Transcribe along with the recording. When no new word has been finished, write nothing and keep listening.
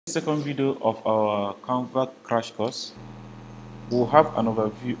Second video of our Canva crash course, we'll have an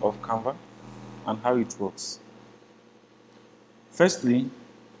overview of Canva and how it works. Firstly,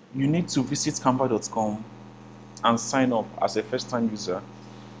 you need to visit canva.com and sign up as a first-time user,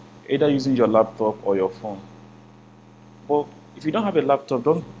 either using your laptop or your phone. But if you don't have a laptop,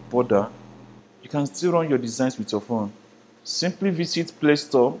 don't bother. You can still run your designs with your phone. Simply visit Play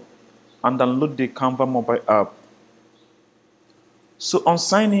Store and download the Canva mobile app. So on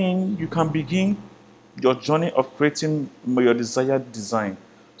signing in, you can begin your journey of creating your desired design.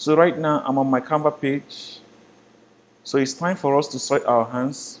 So right now, I'm on my Canva page. So it's time for us to soil our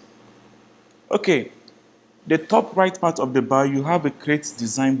hands. Okay, the top right part of the bar, you have a Create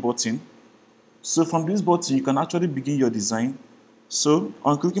Design button. So from this button, you can actually begin your design. So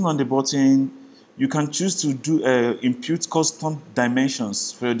on clicking on the button, you can choose to do impute custom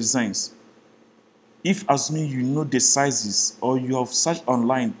dimensions for your designs. If, assuming you know the sizes or you have searched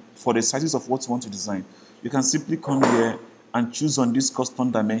online for the sizes of what you want to design, you can simply come here and choose on these custom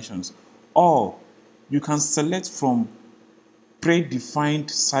dimensions. Or you can select from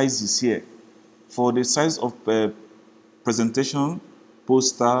predefined sizes here for the size of presentation,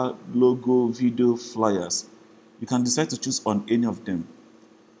 poster, logo, video, flyers. You can decide to choose on any of them.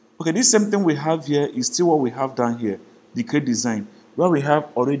 Okay, this same thing we have here is still what we have down here, the Create Design, where we have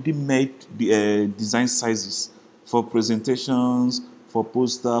already made the design sizes for presentations, for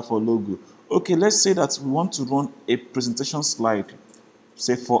poster, for logo. Okay, let's say that we want to run a presentation slide,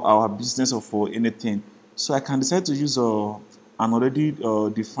 say for our business or for anything. So I can decide to use an already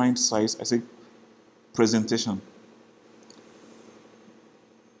defined size. I say presentation.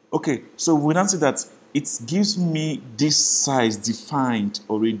 Okay, so we now see that it gives me this size defined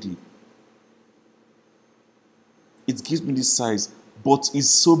already. It gives me this size, but it's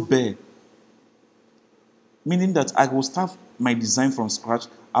so bare. Meaning that I will start my design from scratch.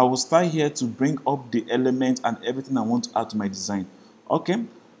 I will start here to bring up the element and everything I want to add to my design. Okay,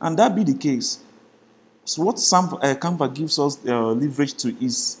 and that be the case. So what Canva gives us leverage to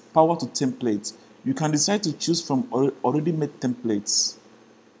is power to templates. You can decide to choose from already made templates.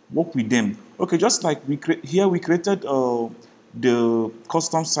 Work with them. Okay, just like we created the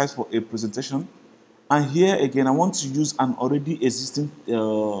custom size for a presentation. And here again, I want to use an already existing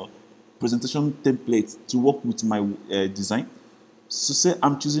presentation template to work with my design. So say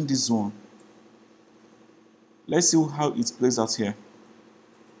I'm choosing this one. Let's see how it plays out here.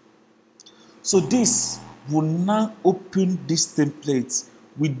 So this will now open this template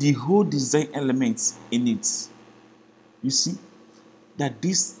with the whole design elements in it. You see that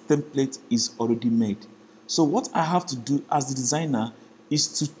this template is already made. So what I have to do as the designer is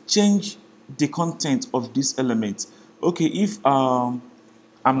to change the content of this element. Okay, if I'm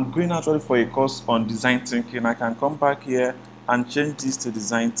going actually for a course on design thinking, I can come back here and change this to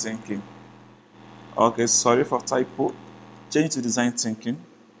design thinking. Okay, sorry for typo. Change to design thinking.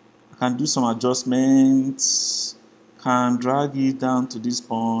 I can do some adjustments, can drag it down to this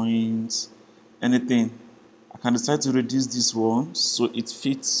point, anything. I can decide to reduce this one so it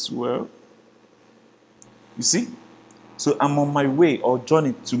fits well. You see? So I'm on my way or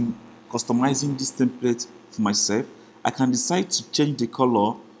journey to customizing this template for myself. I can decide to change the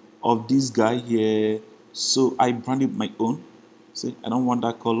color of this guy here, so I branded my own. See, I don't want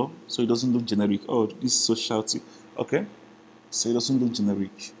that color, so it doesn't look generic. Oh, this is so shouty. Okay, so it doesn't look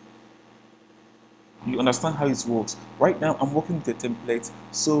generic. You understand how it works. Right now, I'm working with a template.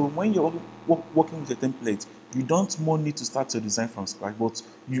 So when you're working with a template, you don't more need to start your design from scratch, but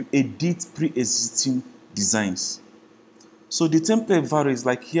you edit pre-existing designs. So the template varies.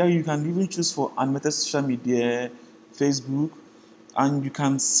 Like here, you can even choose for animated social media, Facebook, and you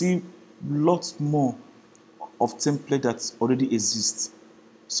can see lots more of template that already exists.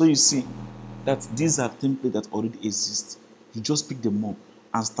 So you see that these are templates that already exist. You just pick them up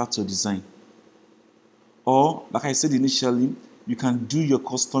and start your design. Or, like I said initially, you can do your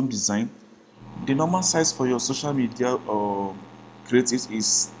custom design. The normal size for your social media creatives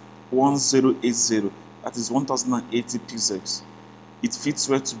is 1080. That is 1080 pixels. It fits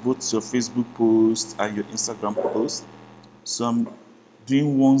well to both your Facebook post and your Instagram post. So I'm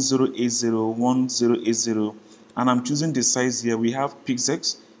doing 1080, and I'm choosing the size here. We have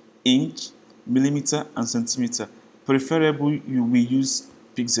pixels, inch, millimeter, and centimeter. Preferable you will use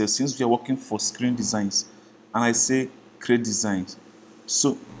pixels since we are working for screen designs. And I say Create Designs.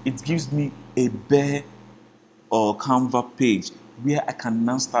 So it gives me a bare Canva page where I can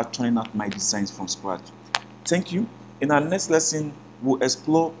now start churning out my designs from scratch. Thank you. In our next lesson, we'll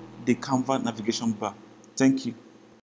explore the Canva navigation bar. Thank you.